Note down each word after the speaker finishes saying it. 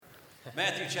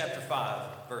Matthew chapter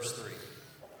 5, verse 3.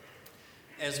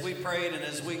 As we prayed and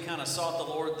as we kind of sought the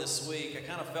Lord this week, I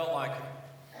kind of felt like,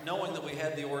 knowing that we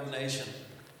had the ordination,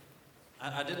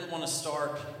 I didn't want to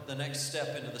start the next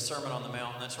step into the Sermon on the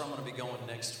Mount, and that's where I'm going to be going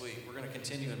next week. We're going to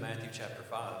continue in Matthew chapter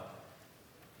 5.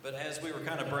 But as we were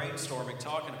kind of brainstorming,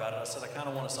 talking about it, I said I kind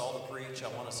of want us all to preach. I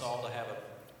want us all to have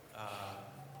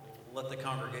let the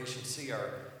congregation see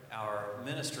our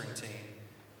ministering team.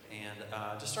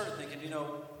 And just started thinking,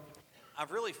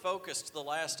 I've really focused the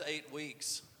last 8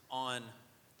 weeks on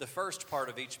the first part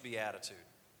of each beatitude.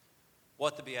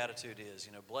 What the beatitude is.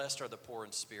 Blessed are the poor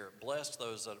in spirit. Blessed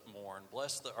those that mourn.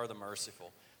 Blessed are the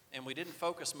merciful. And we didn't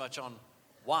focus much on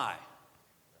why.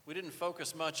 We didn't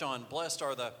focus much on blessed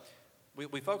are the...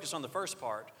 We focused on the first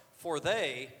part, for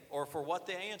they, or for what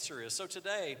the answer is. So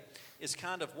today is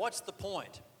kind of what's the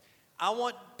point?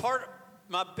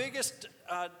 My biggest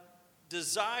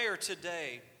desire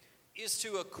today is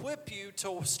to equip you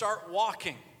to start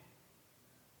walking.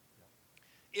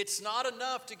 It's not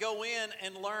enough to go in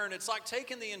and learn. It's like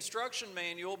taking the instruction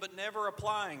manual but never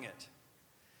applying it.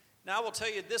 Now, I will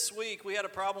tell you, this week we had a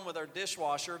problem with our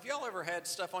dishwasher. Have y'all ever had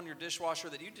stuff on your dishwasher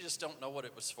that you just don't know what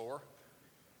it was for?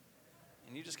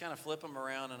 And you just kind of flip them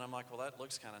around, and I'm like, well, that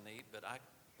looks kind of neat, but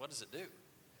what does it do?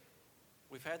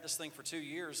 We've had this thing for 2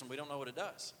 years, and we don't know what it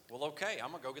does. Well, okay,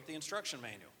 I'm going to go get the instruction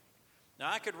manual. Now,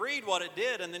 I could read what it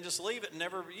did and then just leave it and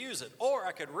never use it. Or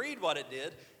I could read what it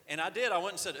did, and I did. I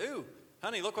went and said, ooh,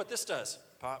 honey, look what this does.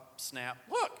 Pop, snap,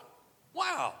 look.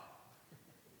 Wow.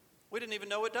 We didn't even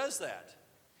know it does that.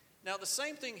 Now, the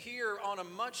same thing here on a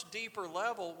much deeper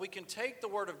level. We can take the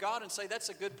Word of God and say, that's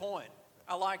a good point.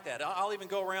 I like that. I'll even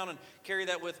go around and carry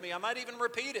that with me. I might even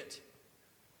repeat it.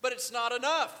 But it's not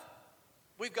enough.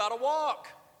 We've got to walk.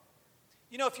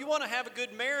 If you want to have a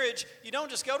good marriage, you don't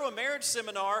just go to a marriage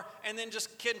seminar and then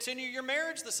just continue your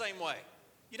marriage the same way.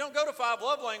 You don't go to 5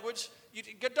 love languages. You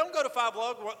don't go to 5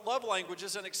 love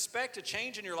languages and expect a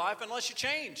change in your life unless you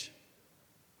change.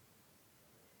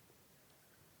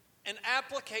 An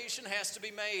application has to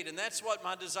be made, and that's what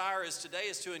my desire is today,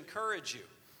 is to encourage you.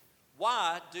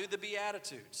 Why do the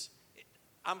Beatitudes?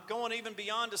 I'm going even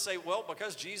beyond to say, well,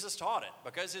 because Jesus taught it,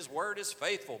 because His Word is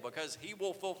faithful, because He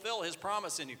will fulfill His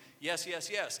promise in you. Yes, yes,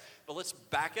 yes. But let's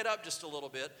back it up just a little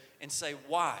bit and say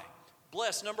why.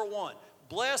 Blessed, number 1.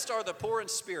 Blessed are the poor in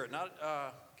spirit. Not,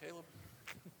 Caleb.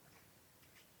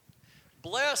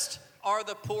 Blessed are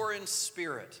the poor in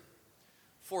spirit,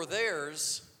 for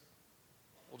theirs...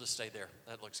 We'll just stay there.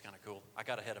 That looks kind of cool. I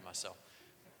got ahead of myself.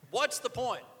 What's the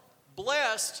point?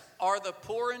 Blessed are the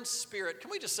poor in spirit.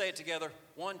 Can we just say it together?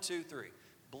 1, 2, 3.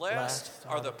 Blessed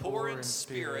are the poor in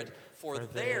spirit, for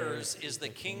theirs is the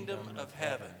kingdom of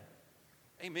heaven.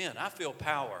 Amen. I feel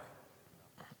power.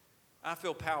 I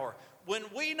feel power. When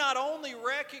we not only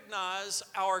recognize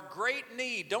our great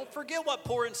need, don't forget what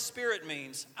poor in spirit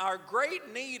means, our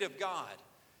great need of God,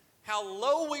 how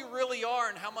low we really are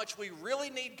and how much we really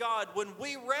need God, when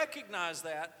we recognize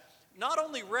that, not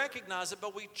only recognize it,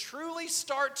 but we truly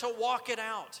start to walk it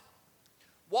out.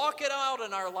 Walk it out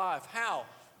in our life. How?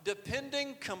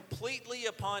 Depending completely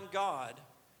upon God.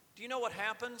 Do you know what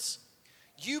happens?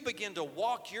 You begin to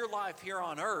walk your life here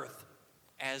on earth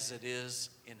as it is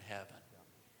in heaven.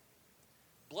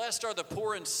 Blessed are the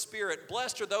poor in spirit.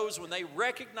 Blessed are those when they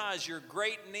recognize your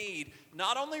great need.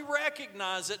 Not only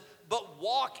recognize it, but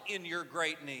walk in your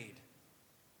great need.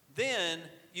 Then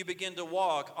you begin to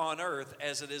walk on earth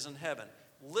as it is in heaven.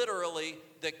 Literally,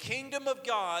 the kingdom of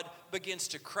God begins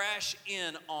to crash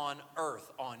in on earth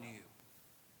on you.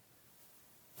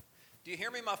 Do you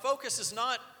hear me? My focus is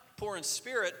not poor in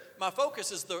spirit. My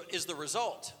focus is the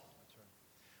result.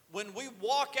 When we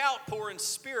walk out poor in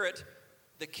spirit,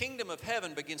 the kingdom of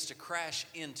heaven begins to crash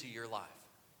into your life.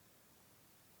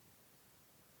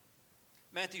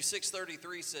 Matthew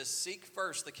 6:33 says, seek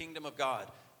first the kingdom of God.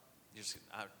 I'm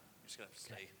just going to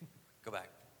stay. Go back.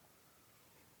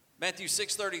 Matthew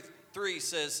 6:33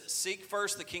 says, seek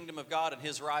first the kingdom of God and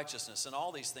His righteousness, and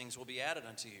all these things will be added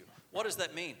unto you. What does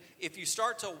that mean? If you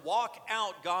start to walk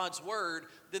out God's word,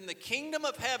 then the kingdom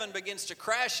of heaven begins to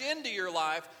crash into your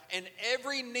life, and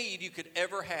every need you could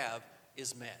ever have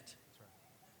is met.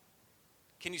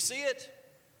 Can you see it?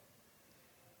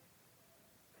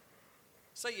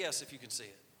 Say yes if you can see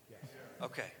it. Yes.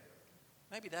 Okay.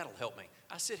 Maybe that'll help me.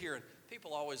 I sit here and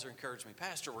people always encourage me,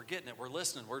 Pastor, we're getting it, we're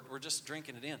listening, we're just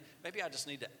drinking it in. Maybe I just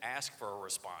need to ask for a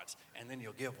response, and then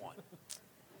you'll give one.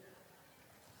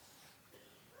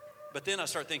 But then I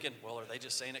start thinking, well, are they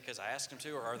just saying it because I asked them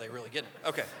to, or are they really getting it?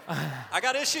 Okay. I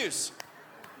got issues.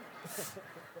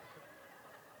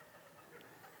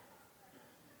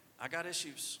 I got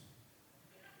issues.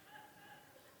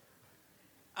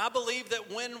 I believe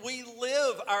that when we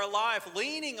live our life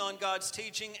leaning on God's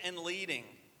teaching and leading,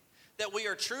 that we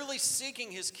are truly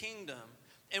seeking His kingdom,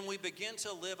 and we begin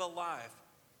to live a life,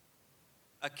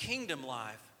 a kingdom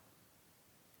life,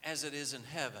 as it is in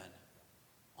heaven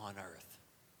on earth.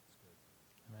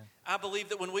 Amen. I believe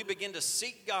that when we begin to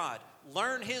seek God,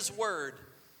 learn His word,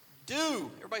 do,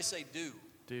 everybody say do.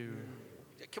 Do.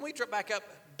 Can we drop back up?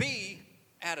 Be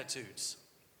attitudes.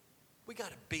 We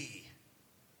got to be.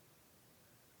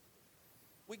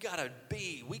 We got to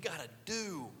be. We got to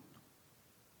do.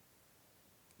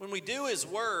 When we do His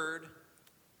word,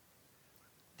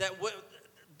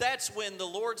 that's when the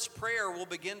Lord's Prayer will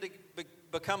begin to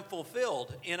become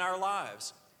fulfilled in our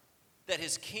lives. That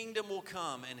His kingdom will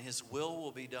come and His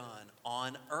will be done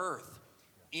on earth,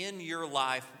 in your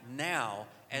life now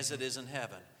as it is in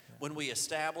heaven. When we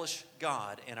establish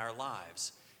God in our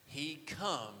lives, He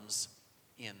comes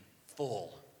in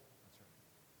full.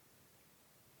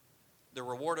 The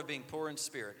reward of being poor in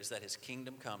spirit is that His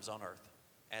kingdom comes on earth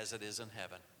as it is in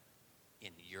heaven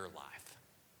in your life.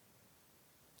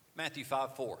 Matthew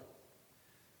 5:4.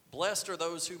 Blessed are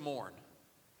those who mourn.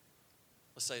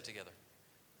 Let's say it together.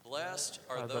 Blessed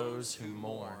are those who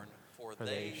mourn, for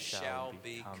they shall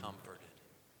be comforted.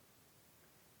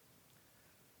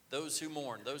 Those who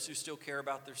mourn, those who still care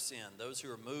about their sin, those who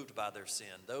are moved by their sin,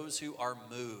 those who are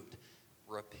moved,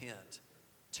 repent,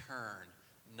 turn,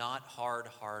 not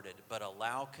hard-hearted, but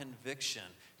allow conviction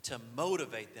to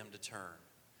motivate them to turn.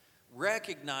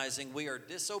 Recognizing we are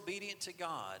disobedient to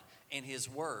God and His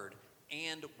word,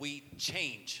 and we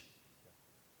change.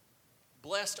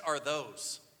 Blessed are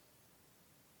those.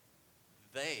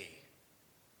 They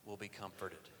will be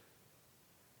comforted.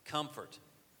 Comfort,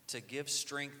 to give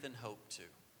strength and hope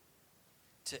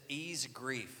to ease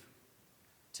grief,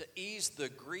 to ease the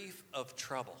grief of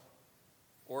trouble,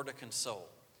 or to console.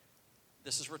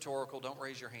 This is rhetorical, don't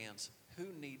raise your hands. Who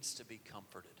needs to be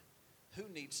comforted? Who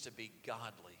needs to be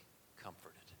godly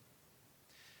comforted?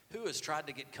 Who has tried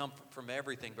to get comfort from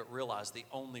everything but realized the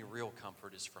only real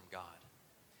comfort is from God?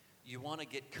 You want to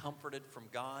get comforted from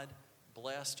God?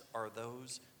 Blessed are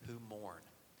those who mourn.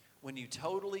 When you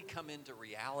totally come into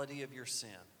reality of your sin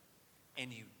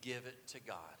and you give it to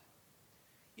God.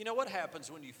 You know what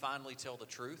happens when you finally tell the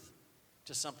truth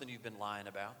to something you've been lying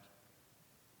about?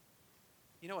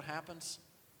 You know what happens?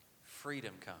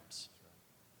 Freedom comes.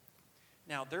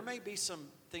 Now, there may be some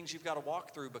things you've got to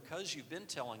walk through because you've been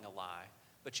telling a lie,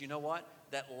 but you know what?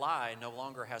 That lie no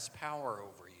longer has power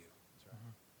over you.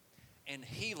 And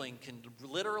healing can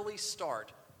literally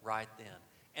start right then.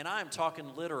 And I'm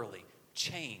talking literally,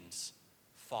 chains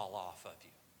fall off of you.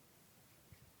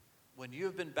 When you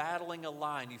have been battling a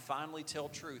lie and you finally tell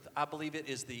truth, I believe it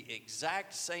is the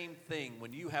exact same thing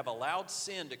when you have allowed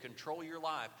sin to control your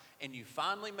life and you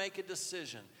finally make a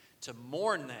decision to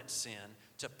mourn that sin,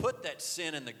 to put that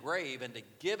sin in the grave and to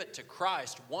give it to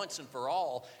Christ once and for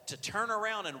all, to turn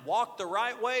around and walk the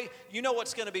right way. You know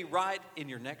what's going to be right in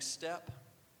your next step?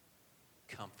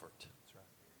 Comfort. That's right.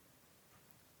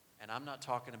 And I'm not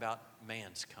talking about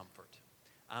man's comfort.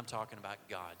 I'm talking about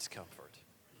God's comfort.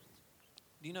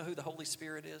 Do you know who the Holy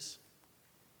Spirit is?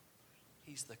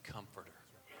 He's the comforter.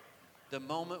 The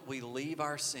moment we leave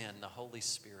our sin, the Holy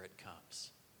Spirit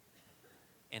comes.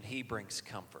 And He brings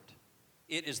comfort.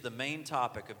 It is the main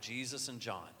topic of Jesus and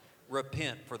John.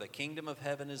 Repent, for the kingdom of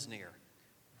heaven is near.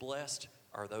 Blessed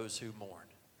are those who mourn,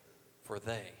 for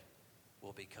they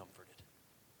will be comforted.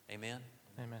 Amen?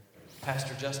 Amen.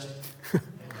 Pastor Justin.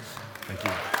 Thank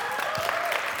you.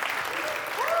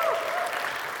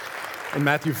 In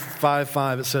Matthew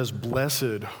 5:5, it says,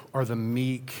 "Blessed are the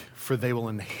meek, for they will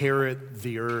inherit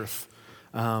the earth."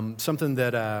 Something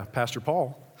that Pastor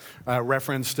Paul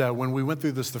referenced when we went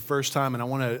through this the first time, and I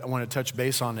want to touch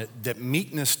base on it, that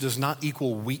meekness does not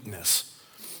equal weakness.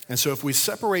 And so if we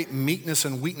separate meekness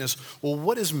and weakness, well,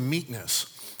 what is meekness?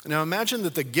 Now imagine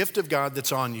that the gift of God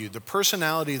that's on you, the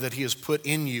personality that He has put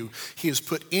in you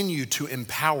to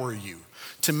empower you,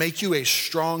 to make you a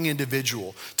strong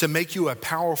individual, to make you a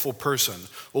powerful person.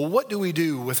 Well, what do we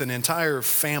do with an entire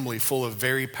family full of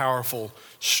very powerful,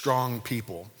 strong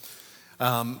people?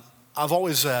 I've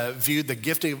always viewed the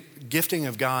gifting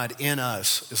of God in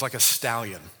us as like a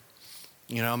stallion.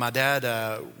 You know, my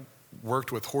dad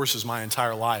worked with horses my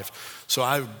entire life, so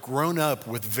I've grown up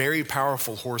with very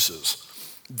powerful horses.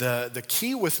 The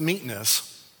key with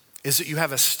meekness is that you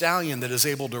have a stallion that is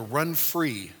able to run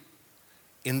free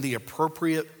in the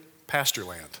appropriate pasture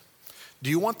land. Do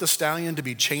you want the stallion to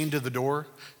be chained to the door,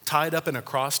 tied up in a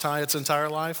cross tie its entire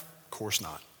life? Of course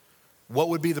not. What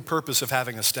would be the purpose of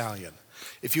having a stallion?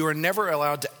 if you are never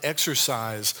allowed to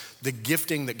exercise the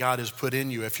gifting that God has put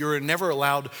in you, if you're never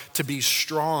allowed to be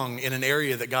strong in an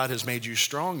area that God has made you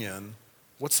strong in,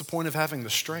 what's the point of having the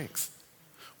strength?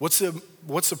 What's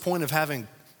the point of having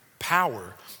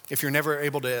power if you're never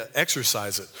able to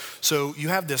exercise it? So you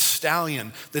have this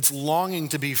stallion that's longing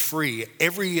to be free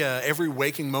every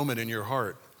waking moment in your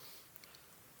heart.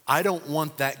 I don't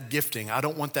want that gifting. I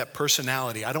don't want that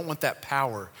personality. I don't want that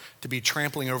power to be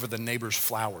trampling over the neighbor's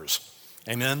flowers.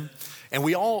 Amen? And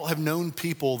we all have known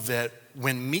people that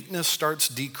when meekness starts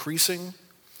decreasing,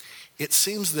 it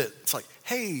seems that it's like,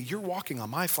 hey, you're walking on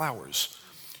my flowers.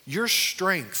 Your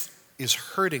strength is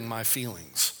hurting my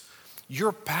feelings.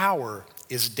 Your power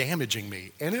is damaging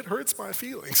me, and it hurts my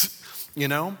feelings. You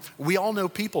know, we all know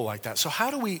people like that. So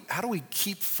how do we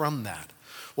keep from that?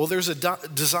 Well, there's a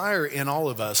desire in all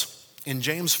of us. In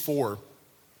James 4,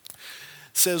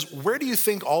 says, where do you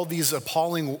think all these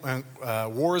appalling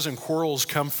wars and quarrels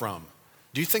come from?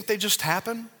 Do you think they just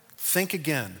happen? Think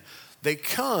again. They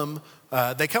come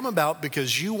about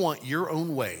because you want your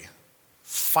own way.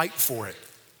 Fight for it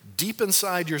deep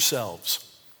inside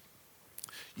yourselves.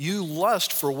 You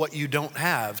lust for what you don't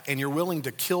have, and you're willing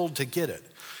to kill to get it.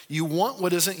 You want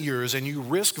what isn't yours, and you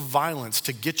risk violence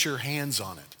to get your hands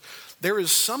on it. There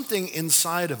is something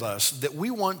inside of us that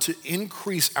we want to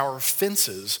increase our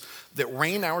fences that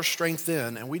rein our strength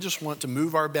in, and we just want to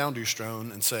move our boundary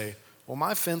stone and say, well,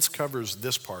 my fence covers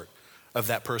this part of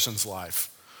that person's life.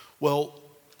 Well,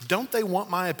 don't they want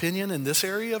my opinion in this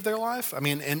area of their life? I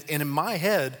mean, and in my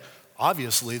head,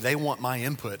 obviously, they want my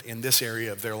input in this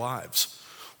area of their lives.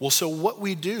 Well, so what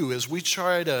we do is we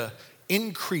try to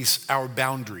increase our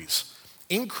boundaries.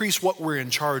 Increase what we're in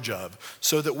charge of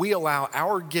so that we allow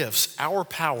our gifts, our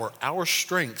power, our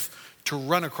strength to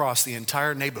run across the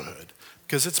entire neighborhood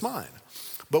because it's mine.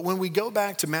 But when we go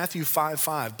back to Matthew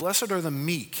 5:5, blessed are the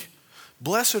meek.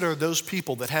 Blessed are those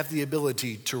people that have the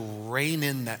ability to rein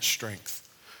in that strength.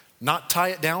 Not tie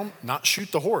it down, not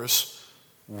shoot the horse,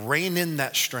 rein in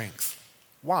that strength.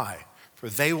 Why? For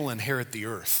they will inherit the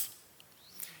earth.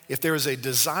 If there is a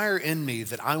desire in me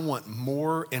that I want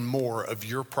more and more of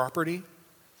your property,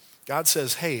 God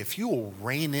says, hey, if you will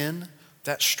rein in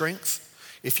that strength,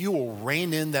 if you will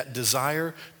rein in that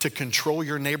desire to control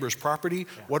your neighbor's property,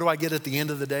 what do I get at the end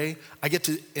of the day? I get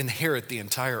to inherit the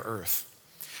entire earth.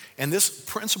 And this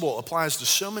principle applies to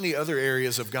so many other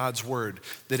areas of God's word,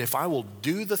 that if I will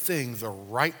do the thing the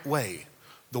right way,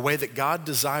 the way that God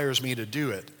desires me to do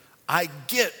it, I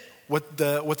get what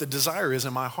the desire is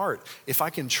in my heart. If I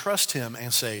can trust him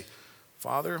and say,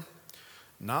 Father,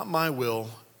 not my will,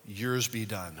 yours be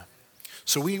done.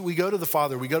 So we go to the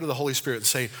Father, we go to the Holy Spirit and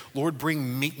say, Lord,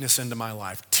 bring meekness into my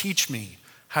life. Teach me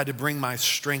how to bring my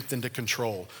strength into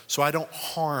control so I don't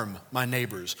harm my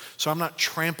neighbors, so I'm not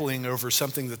trampling over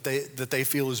something that they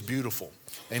feel is beautiful.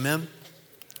 Amen?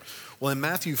 Well, in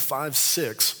Matthew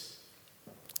 5:6,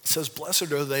 it says,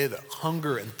 blessed are they that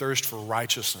hunger and thirst for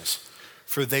righteousness,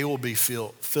 for they will be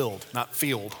filled.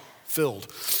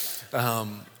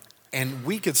 And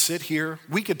we could sit here,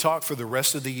 we could talk for the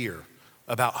rest of the year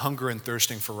about hunger and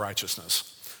thirsting for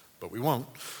righteousness, but we won't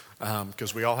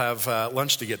because we all have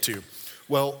lunch to get to.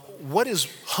 Well, what is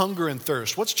hunger and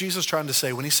thirst? What's Jesus trying to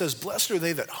say when he says, blessed are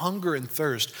they that hunger and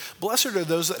thirst? Blessed are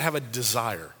those that have a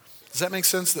desire. Does that make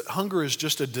sense? That hunger is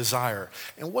just a desire.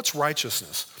 And what's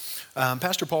righteousness?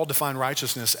 Pastor Paul defined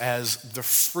righteousness as the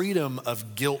freedom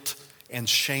of guilt and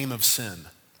shame of sin.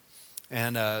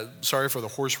 And sorry for the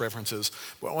horse references,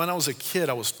 but when I was a kid,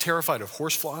 I was terrified of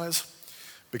horseflies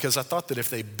because I thought that if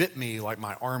they bit me, like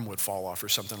my arm would fall off or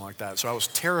something like that. So I was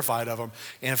terrified of them.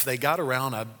 And if they got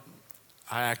around, I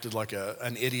acted like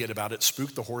an idiot about it,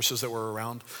 spooked the horses that were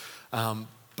around.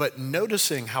 But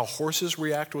noticing how horses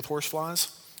react with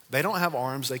horseflies, they don't have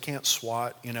arms, they can't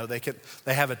swat,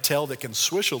 they have a tail that can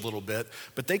swish a little bit,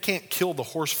 but they can't kill the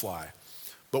horsefly.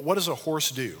 But what does a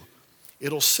horse do?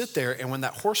 It'll sit there, and when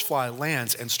that horsefly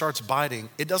lands and starts biting,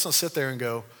 it doesn't sit there and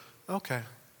go, okay,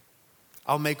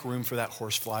 I'll make room for that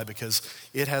horsefly because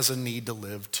it has a need to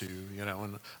live too,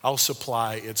 and I'll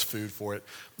supply its food for it.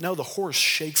 No, the horse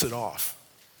shakes it off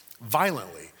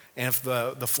violently. And if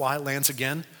the fly lands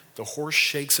again, the horse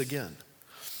shakes again.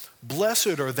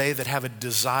 Blessed are they that have a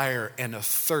desire and a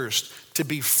thirst to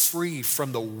be free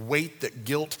from the weight that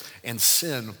guilt and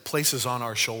sin places on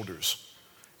our shoulders.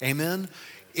 Amen?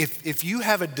 If you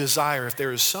have a desire, if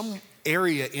there is some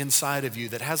area inside of you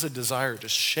that has a desire to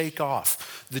shake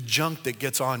off the junk that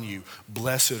gets on you,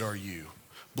 blessed are you.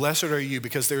 Blessed are you,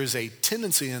 because there is a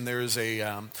tendency and there's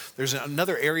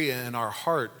another area in our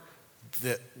heart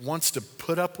that wants to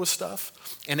put up with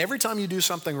stuff. And every time you do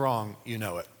something wrong, you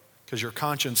know it, because your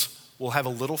conscience will have a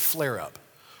little flare up.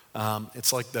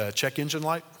 It's like the check engine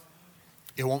light.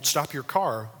 It won't stop your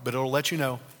car, but it'll let you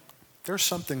know there's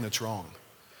something that's wrong.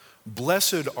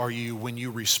 Blessed are you when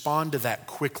you respond to that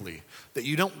quickly, that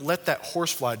you don't let that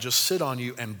horsefly just sit on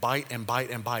you and bite and bite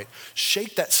and bite.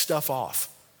 Shake that stuff off.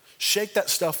 Shake that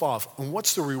stuff off. And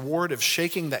what's the reward of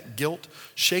shaking that guilt,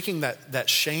 shaking that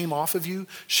shame off of you,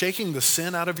 shaking the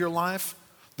sin out of your life?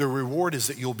 The reward is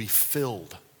that you'll be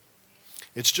filled.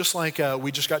 It's just like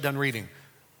we just got done reading.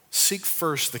 Seek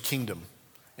first the kingdom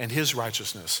and his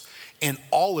righteousness, and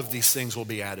all of these things will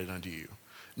be added unto you.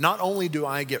 Not only do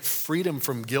I get freedom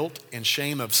from guilt and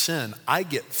shame of sin, I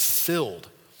get filled.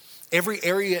 Every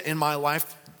area in my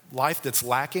life that's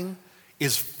lacking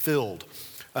is filled.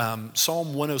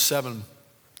 Psalm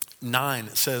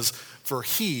 107:9 says, for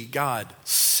he, God,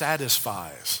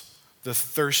 satisfies the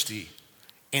thirsty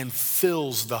and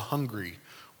fills the hungry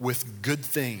with good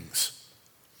things.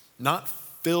 Not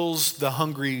fills the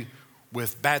hungry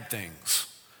with bad things.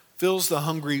 Fills the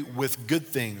hungry with good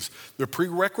things. The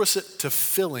prerequisite to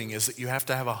filling is that you have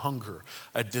to have a hunger,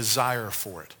 a desire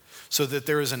for it. So that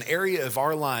there is an area of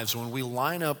our lives when we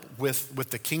line up with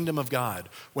the kingdom of God,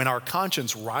 when our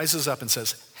conscience rises up and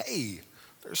says, hey,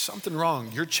 there's something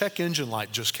wrong. Your check engine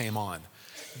light just came on.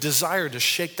 Desire to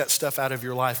shake that stuff out of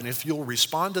your life. And if you'll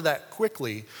respond to that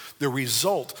quickly, the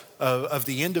result of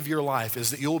the end of your life is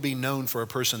that you'll be known for a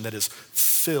person that is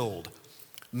filled,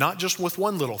 not just with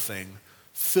one little thing,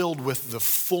 filled with the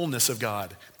fullness of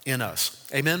God in us.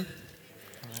 Amen?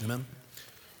 Amen.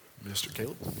 Mr.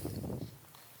 Caleb.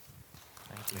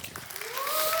 Thank you.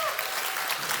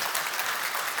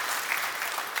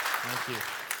 Thank you.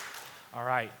 All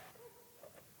right.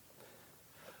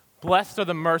 Blessed are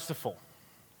the merciful,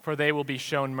 for they will be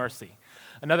shown mercy.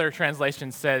 Another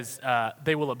translation says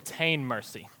they will obtain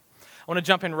mercy. I want to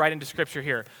jump in right into scripture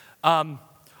here. A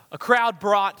crowd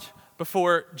brought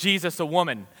before Jesus a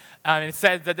woman. And it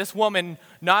said that this woman,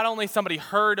 not only somebody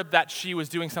heard of that she was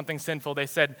doing something sinful, they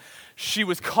said she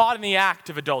was caught in the act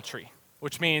of adultery,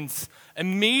 which means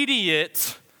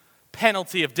immediate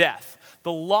penalty of death.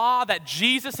 The law that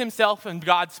Jesus himself and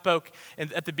God spoke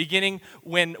at the beginning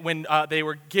when they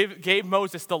gave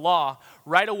Moses the law,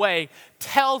 right away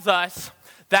tells us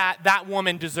that that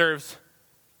woman deserves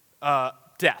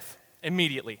death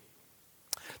immediately.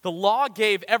 The law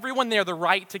gave everyone there the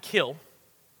right to kill,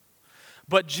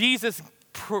 but Jesus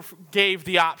gave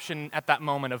the option at that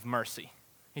moment of mercy.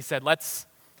 He said, let's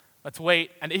wait.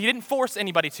 And he didn't force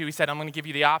anybody to. He said, I'm going to give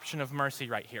you the option of mercy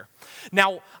right here.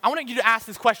 Now, I want you to ask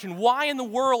this question. Why in the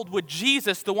world would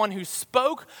Jesus, the one who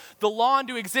spoke the law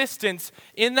into existence,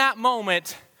 in that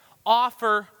moment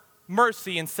offer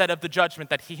mercy instead of the judgment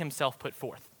that he himself put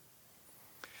forth?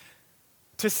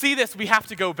 To see this, we have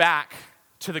to go back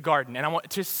to the garden. And I want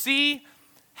to see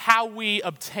how we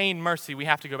obtain mercy, we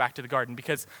have to go back to the garden.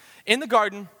 Because in the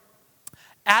garden,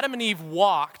 Adam and Eve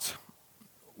walked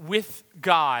with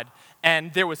God,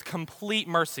 and there was complete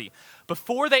mercy.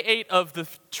 Before they ate of the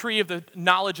tree of the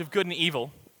knowledge of good and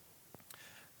evil,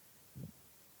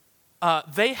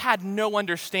 they had no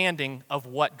understanding of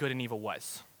what good and evil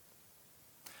was.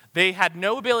 They had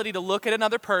no ability to look at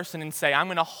another person and say, I'm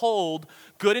going to hold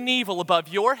good and evil above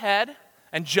your head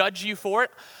and judge you for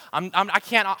it. I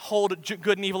can't hold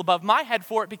good and evil above my head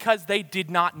for it, because they did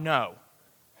not know.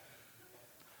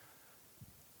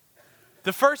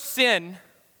 The first sin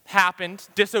happened,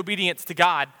 disobedience to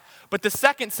God. But the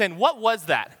second sin, what was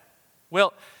that?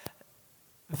 Well,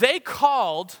 they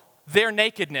called their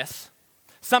nakedness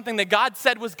something that God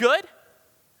said was good.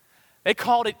 They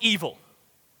called it evil.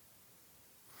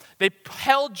 They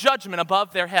held judgment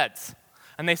above their heads.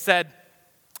 And they said,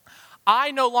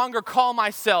 I no longer call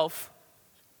myself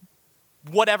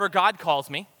whatever God calls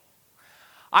me.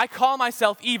 I call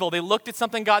myself evil. They looked at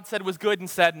something God said was good and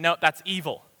said, no, that's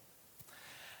evil.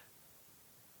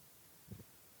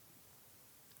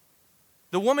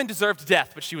 The woman deserved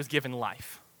death, but she was given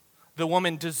life. The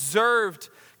woman deserved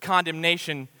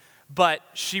condemnation, but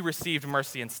she received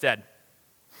mercy instead.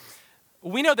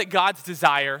 We know that God's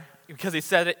desire, because he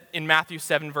said it in Matthew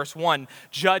 7, verse 1,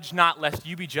 judge not lest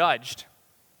you be judged,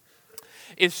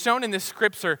 is shown in this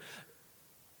scripture.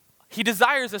 He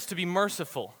desires us to be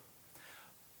merciful.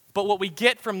 But what we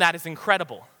get from that is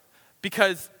incredible.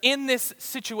 Because in this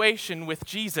situation with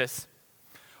Jesus,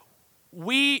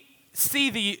 we see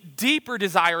the deeper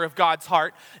desire of God's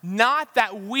heart, not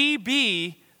that we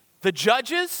be the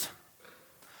judges,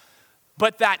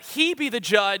 but that he be the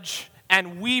judge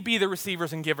and we be the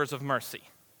receivers and givers of mercy.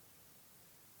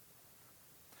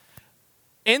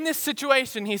 In this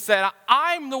situation, he said,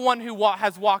 I'm the one who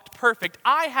has walked perfect.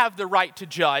 I have the right to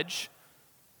judge.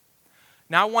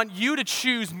 Now I want you to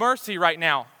choose mercy right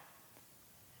now.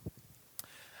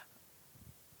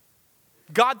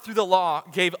 God, through the law,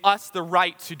 gave us the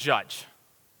right to judge.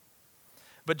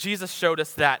 But Jesus showed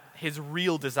us that his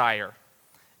real desire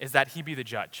is that he be the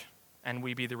judge and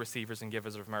we be the receivers and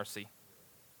givers of mercy.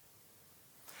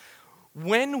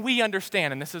 When we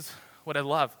understand, and this is what I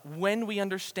love, when we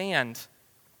understand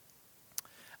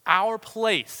our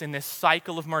place in this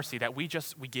cycle of mercy that we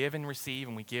give and receive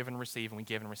and we give and receive and we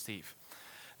give and receive.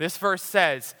 This verse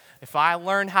says, if I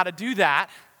learn how to do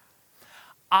that,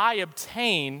 I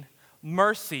obtain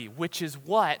mercy, which is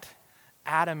what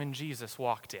Adam and Jesus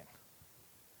walked in.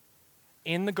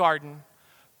 In the garden,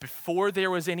 before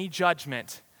there was any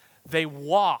judgment, they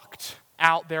walked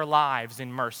out their lives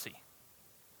in mercy.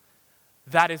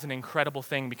 That is an incredible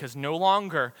thing because no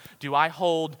longer do I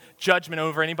hold judgment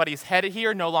over anybody's head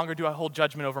here. No longer do I hold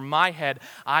judgment over my head.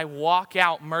 I walk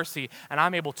out mercy and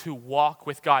I'm able to walk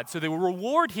with God. So the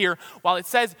reward here, while it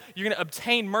says you're going to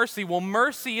obtain mercy, well,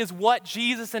 mercy is what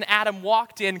Jesus and Adam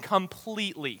walked in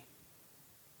completely.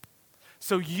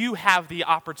 So you have the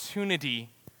opportunity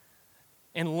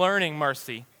in learning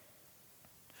mercy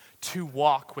to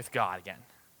walk with God again.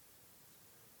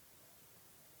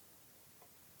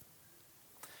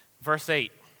 Verse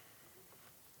 8.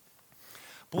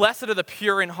 Blessed are the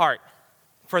pure in heart,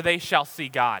 for they shall see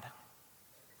God.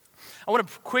 I want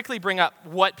to quickly bring up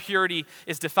what purity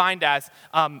is defined as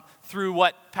through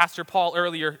what Pastor Paul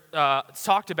earlier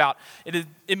talked about.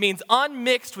 It means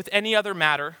unmixed with any other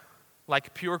matter,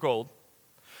 like pure gold,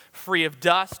 free of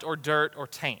dust or dirt or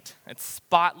taint. It's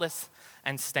spotless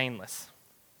and stainless.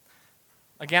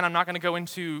 Again, I'm not going to go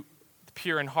into the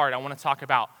pure in heart. I want to talk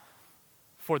about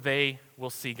for they will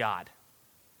see God.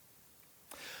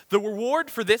 The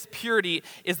reward for this purity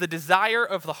is the desire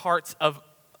of the hearts of,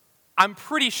 I'm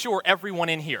pretty sure, everyone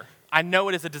in here. I know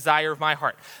it is a desire of my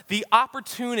heart. The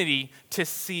opportunity to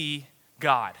see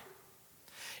God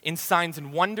in signs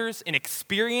and wonders, in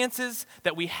experiences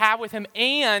that we have with him,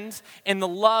 and in the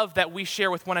love that we share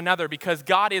with one another, because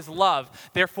God is love.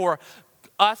 Therefore,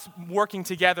 us working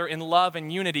together in love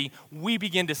and unity, we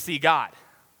begin to see God.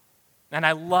 And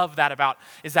I love that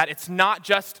is that it's not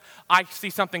just I see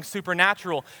something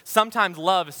supernatural. Sometimes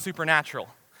love is supernatural.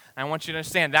 And I want you to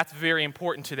understand that's very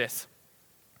important to this.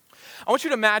 I want you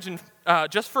to imagine,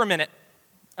 just for a minute,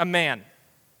 a man.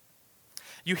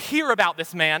 You hear about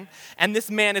this man, and this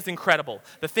man is incredible.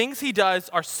 The things he does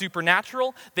are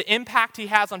supernatural. The impact he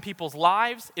has on people's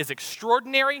lives is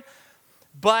extraordinary,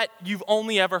 but you've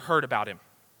only ever heard about him.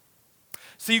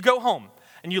 So you go home,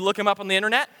 and you look him up on the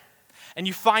internet, and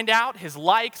you find out his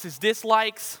likes, his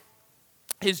dislikes,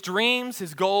 his dreams,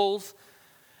 his goals.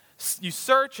 You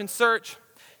search and search.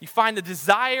 You find the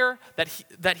desire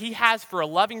that he has for a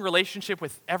loving relationship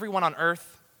with everyone on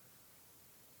earth.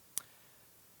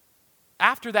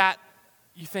 After that,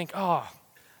 you think, oh,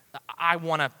 I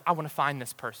want to find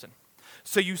this person.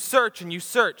 So you search and you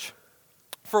search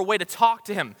for a way to talk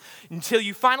to him until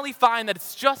you finally find that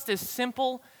it's just as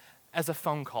simple as a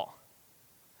phone call.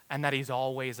 And that he's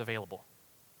always available.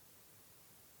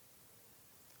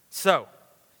 So,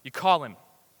 you call him,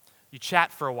 you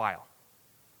chat for a while,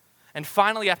 and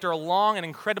finally, after a long and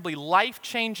incredibly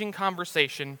life-changing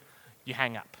conversation, you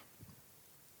hang up.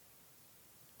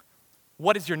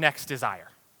 What is your next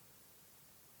desire?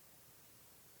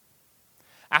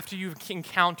 After you've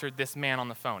encountered this man on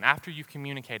the phone, after you've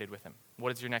communicated with him,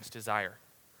 what is your next desire?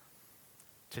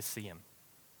 To see him.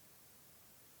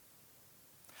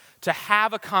 To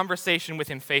have a conversation with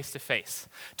him face to face,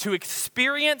 to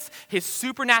experience his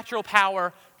supernatural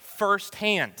power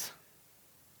firsthand,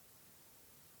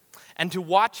 and to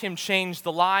watch him change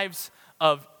the lives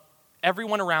of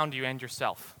everyone around you and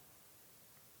yourself.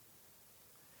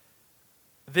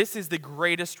 This is the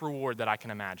greatest reward that I can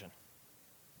imagine.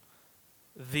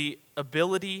 The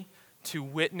ability to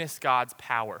witness God's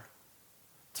power,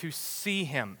 to see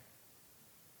him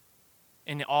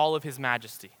in all of his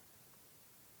majesty.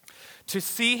 To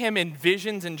see him in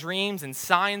visions and dreams and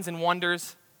signs and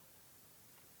wonders,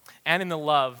 and in the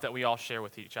love that we all share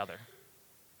with each other.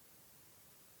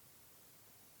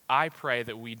 I pray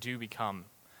that we do become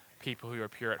people who are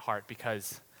pure at heart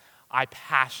because I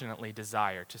passionately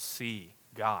desire to see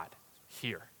God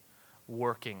here,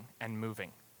 working and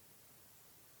moving.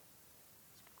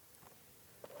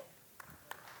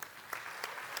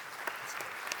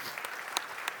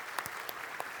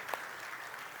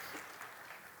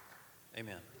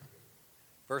 Amen.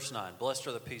 Verse 9, blessed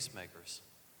are the peacemakers,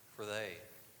 for they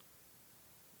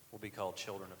will be called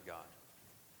children of God.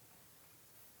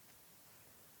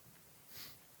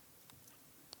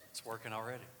 It's working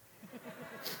already.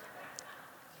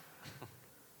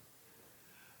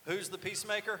 Who's the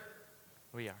peacemaker?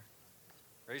 We are.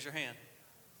 Raise your hand.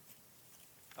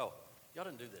 Oh, y'all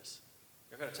didn't do this.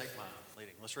 Y'all got to take my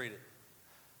leading. Let's read it.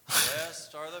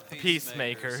 Blessed are the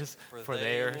Peacemakers, for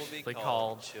they will be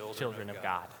called children of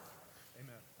God.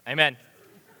 Amen.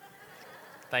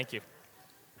 Thank you.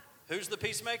 Who's the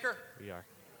peacemaker? We are.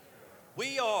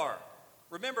 We are.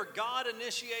 Remember, God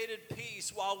initiated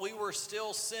peace while we were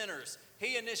still sinners.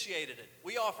 He initiated it.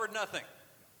 We offered nothing.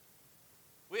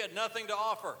 We had nothing to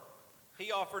offer.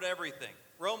 He offered everything.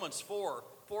 Romans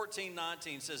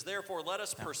 4:14-19 says, therefore, let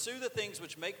us pursue the things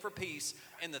which make for peace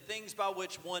and the things by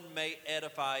which one may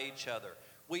edify each other.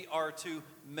 We are to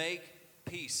make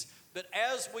peace. But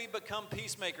as we become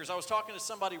peacemakers, I was talking to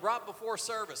somebody right before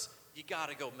service. You got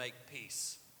to go make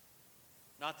peace.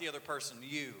 Not the other person,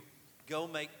 you. Go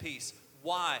make peace.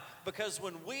 Why? Because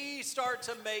when we start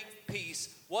to make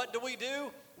peace, what do?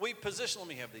 We position, let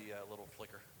me have the little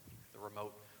flicker, the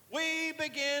remote. We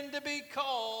begin to be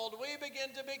called, we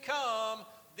begin to become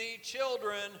the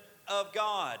children of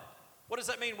God. What does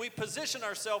that mean? We position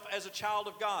ourselves as a child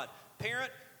of God.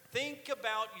 Parent, think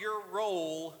about your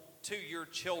role to your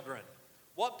children.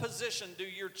 What position do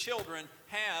your children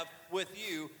have with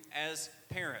you as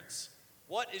parents?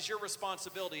 What is your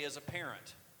responsibility as a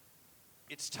parent?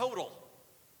 It's total.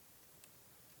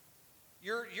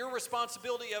 Your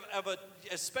responsibility of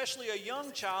especially a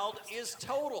young child is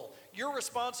total. You're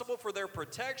responsible for their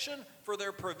protection, for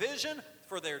their provision,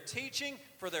 for their teaching,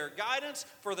 for their guidance,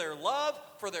 for their love,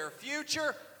 for their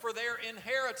future, for their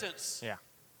inheritance. Yeah.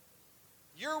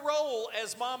 Your role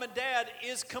as mom and dad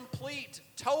is complete,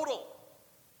 total.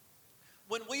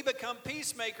 When we become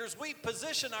peacemakers, we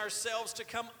position ourselves to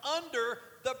come under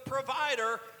the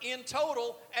provider in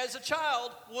total as a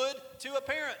child would to a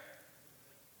parent.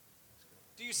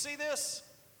 Do you see this?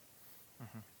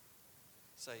 Mm-hmm.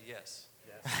 Say yes.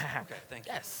 Yes. Okay, thank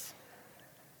you. Yes.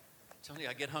 I'm telling you,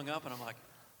 I get hung up and I'm like,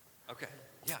 okay,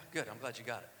 yeah, good. I'm glad you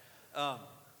got it.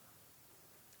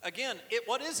 Again,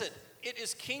 what is it? It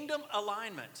is kingdom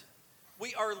alignment.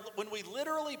 When we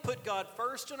literally put God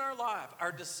first in our life,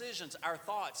 our decisions, our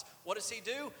thoughts, what does He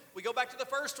do? We go back to the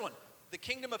first one. The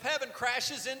kingdom of heaven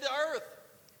crashes into earth.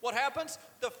 What happens?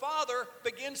 The Father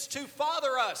begins to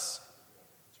father us.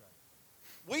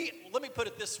 Let me put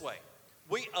it this way.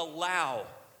 We allow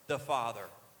the Father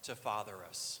to father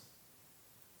us.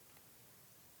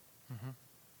 Mm-hmm.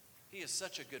 He is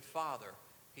such a good Father,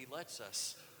 He lets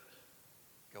us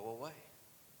go away.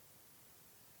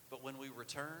 But when we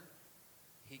return,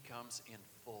 He comes in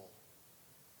full.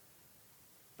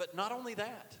 But not only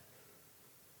that,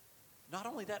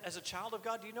 as a child of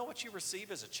God, do you know what you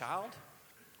receive as a child?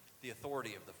 The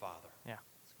authority of the Father. Yeah.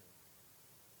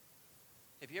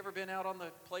 Have you ever been out on the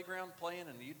playground playing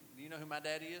and you know who my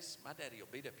daddy is? My daddy will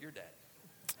beat up your daddy.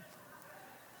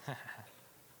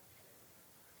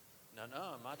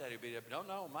 No, my daddy will beat up.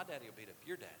 No, my daddy will beat up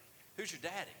your daddy. Who's your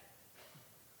daddy?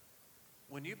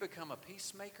 When you become a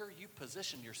peacemaker, you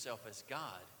position yourself as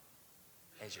God,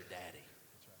 as your daddy.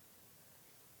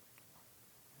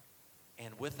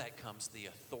 And with that comes the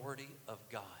authority of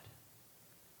God.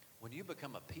 When you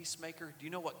become a peacemaker, do you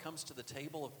know what comes to the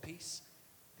table of peace?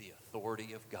 The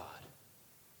authority of God.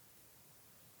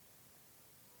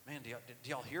 Man, do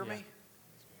y'all hear me?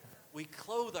 We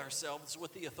clothe ourselves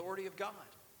with the authority of God.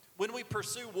 When we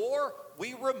pursue war,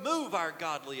 we remove our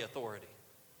godly authority.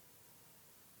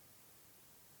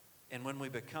 And when we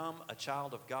become a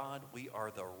child of God, we are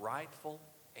the rightful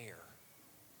heir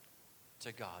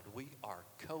to God. We are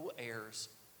co-heirs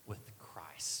with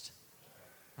Christ.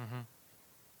 Mm-hmm.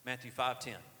 Matthew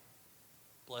 5:10.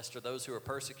 Blessed are those who are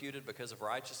persecuted because of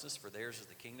righteousness, for theirs is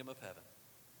the kingdom of heaven.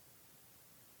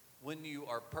 When you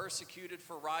are persecuted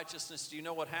for righteousness, do you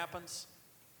know what happens?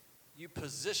 You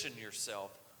position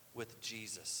yourself with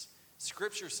Jesus.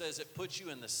 Scripture says it puts you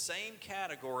in the same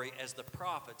category as the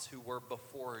prophets who were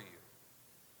before you.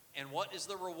 And what is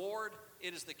the reward?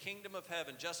 It is the kingdom of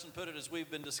heaven. Justin put it as we've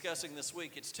been discussing this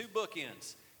week. It's two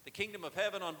bookends. The kingdom of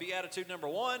heaven on Beatitude number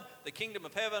 1, the kingdom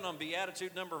of heaven on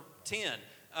Beatitude number 10,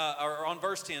 or on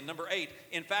verse 10, number 8.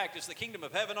 In fact, it's the kingdom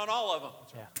of heaven on all of them.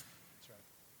 That's right. Yeah. That's right.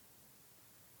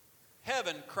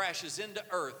 Heaven crashes into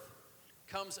earth,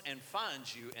 comes and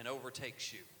finds you and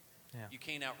overtakes you. Yeah. You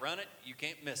can't outrun it. You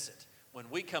can't miss it.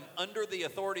 When we come under the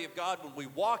authority of God, when we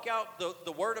walk out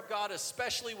the word of God,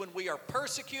 especially when we are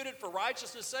persecuted for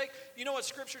righteousness' sake, you know what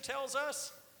Scripture tells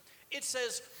us? It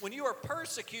says, when you are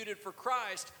persecuted for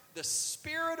Christ, the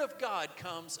Spirit of God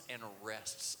comes and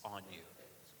rests on you.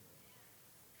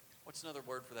 What's another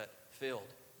word for that? Filled.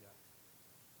 Yeah.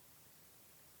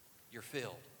 You're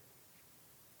filled.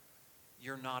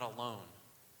 You're not alone.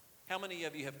 How many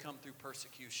of you have come through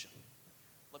persecution?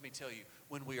 let me tell you,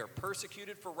 when we are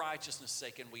persecuted for righteousness'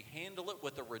 sake and we handle it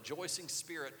with a rejoicing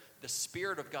spirit, the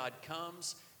Spirit of God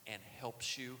comes and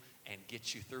helps you and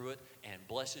gets you through it and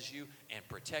blesses you and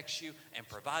protects you and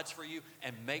provides for you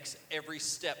and makes every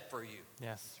step for you.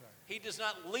 Yes. He does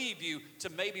not leave you to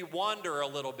maybe wander a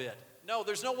little bit. No,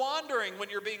 there's no wandering when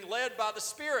you're being led by the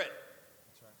Spirit.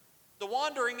 That's right. The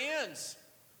wandering ends.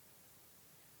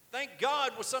 Thank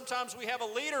God sometimes we have a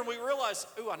leader and we realize,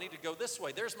 ooh, I need to go this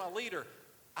way. There's my leader.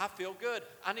 I feel good.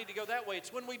 I need to go that way.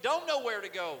 It's when we don't know where to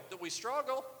go that we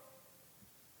struggle.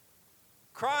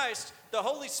 Christ, the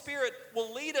Holy Spirit,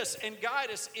 will lead us and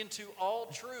guide us into all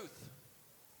truth.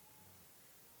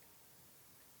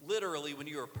 Literally, when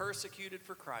you are persecuted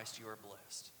for Christ, you are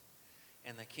blessed.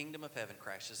 And the kingdom of heaven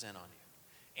crashes in on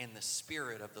you. And the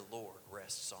Spirit of the Lord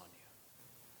rests on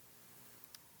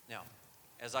you. Now,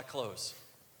 as I close,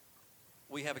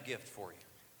 we have a gift for you.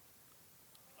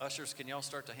 Ushers, can y'all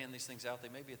start to hand these things out? They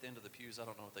may be at the end of the pews. I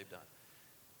don't know what they've done.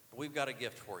 But we've got a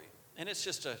gift for you. And it's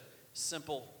just a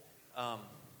simple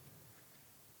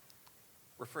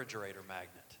refrigerator magnet.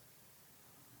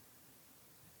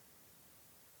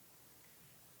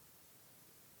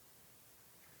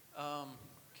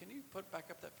 Can you put back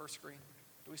up that first screen?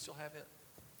 Do we still have it?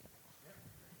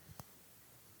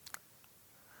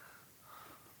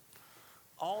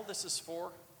 All this is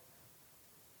for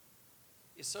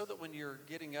is so that when you're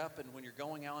getting up and when you're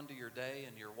going on to your day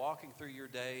and you're walking through your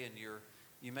day and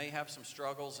you may have some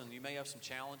struggles and you may have some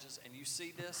challenges and you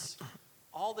see this,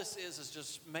 all this is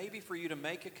just maybe for you to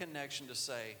make a connection to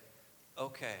say,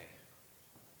 okay,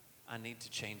 I need to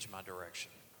change my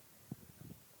direction.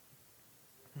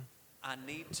 I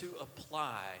need to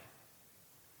apply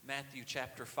Matthew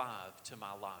chapter 5 to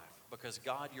my life because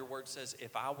God, your word says,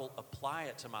 if I will apply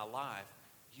it to my life,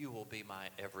 you will be my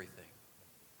everything.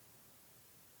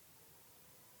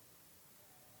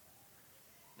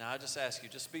 Now, I just ask you,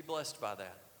 just be blessed by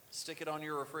that. Stick it on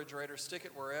your refrigerator. Stick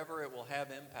it wherever it will have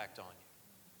impact on you.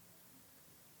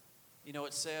 You know,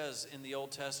 it says in the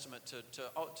Old Testament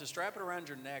to strap it around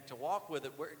your neck, to walk with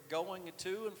it, going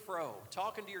to and fro,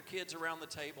 talking to your kids around the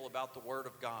table about the Word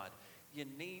of God. You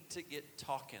need to get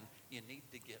talking. You need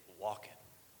to get walking.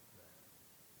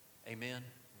 Amen?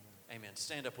 Amen.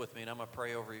 Stand up with me and I'm going to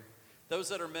pray over you. Those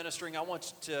that are ministering, I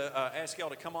want to ask y'all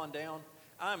to come on down.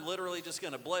 I'm literally just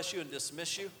going to bless you and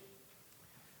dismiss you.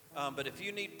 But if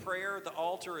you need prayer, the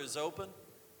altar is open.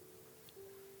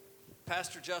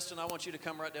 Pastor Justin, I want you to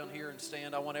come right down here and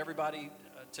stand. I want everybody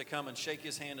to come and shake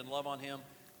his hand and love on him.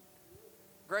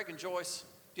 Greg and Joyce,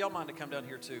 do y'all mind to come down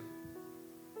here too?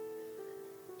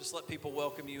 Just let people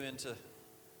welcome you into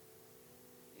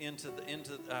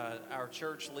our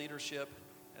church leadership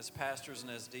as pastors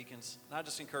and as deacons. And I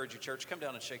just encourage you, church, come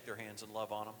down and shake their hands and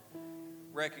love on them.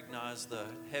 Recognize the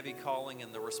heavy calling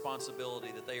and the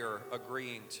responsibility that they are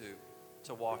agreeing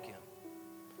to walk in.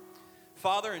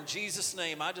 Father, in Jesus'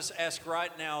 name, I just ask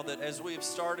right now that as we have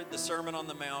started the Sermon on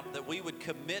the Mount, that we would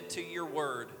commit to your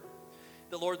word.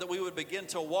 That, Lord, that we would begin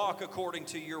to walk according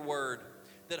to your word.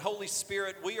 That, Holy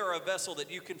Spirit, we are a vessel that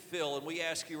you can fill, and we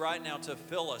ask you right now to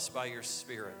fill us by your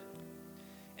Spirit.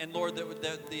 And, Lord,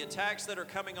 that the attacks that are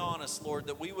coming on us, Lord,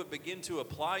 that we would begin to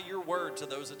apply your word to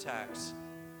those attacks.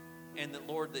 And that,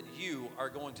 Lord, that you are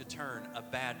going to turn a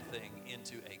bad thing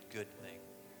into a good thing.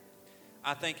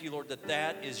 I thank you, Lord,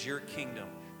 that is your kingdom.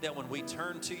 That when we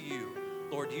turn to you,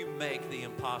 Lord, you make the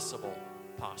impossible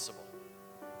possible.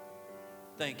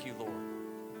 Thank you, Lord.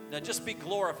 Now just be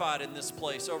glorified in this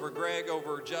place over Greg,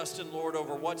 over Justin, Lord,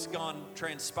 over what's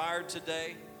transpired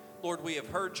today. Lord, we have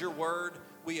heard your word.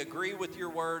 We agree with your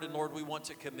word. And Lord, we want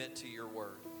to commit to your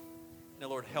word. Now,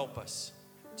 Lord, help us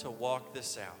to walk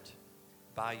this out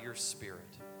by your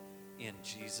Spirit in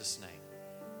Jesus' name.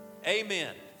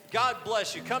 Amen. God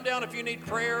bless you. Come down if you need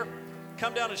prayer.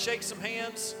 Come down and shake some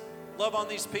hands. Love on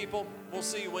these people. We'll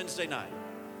see you Wednesday night.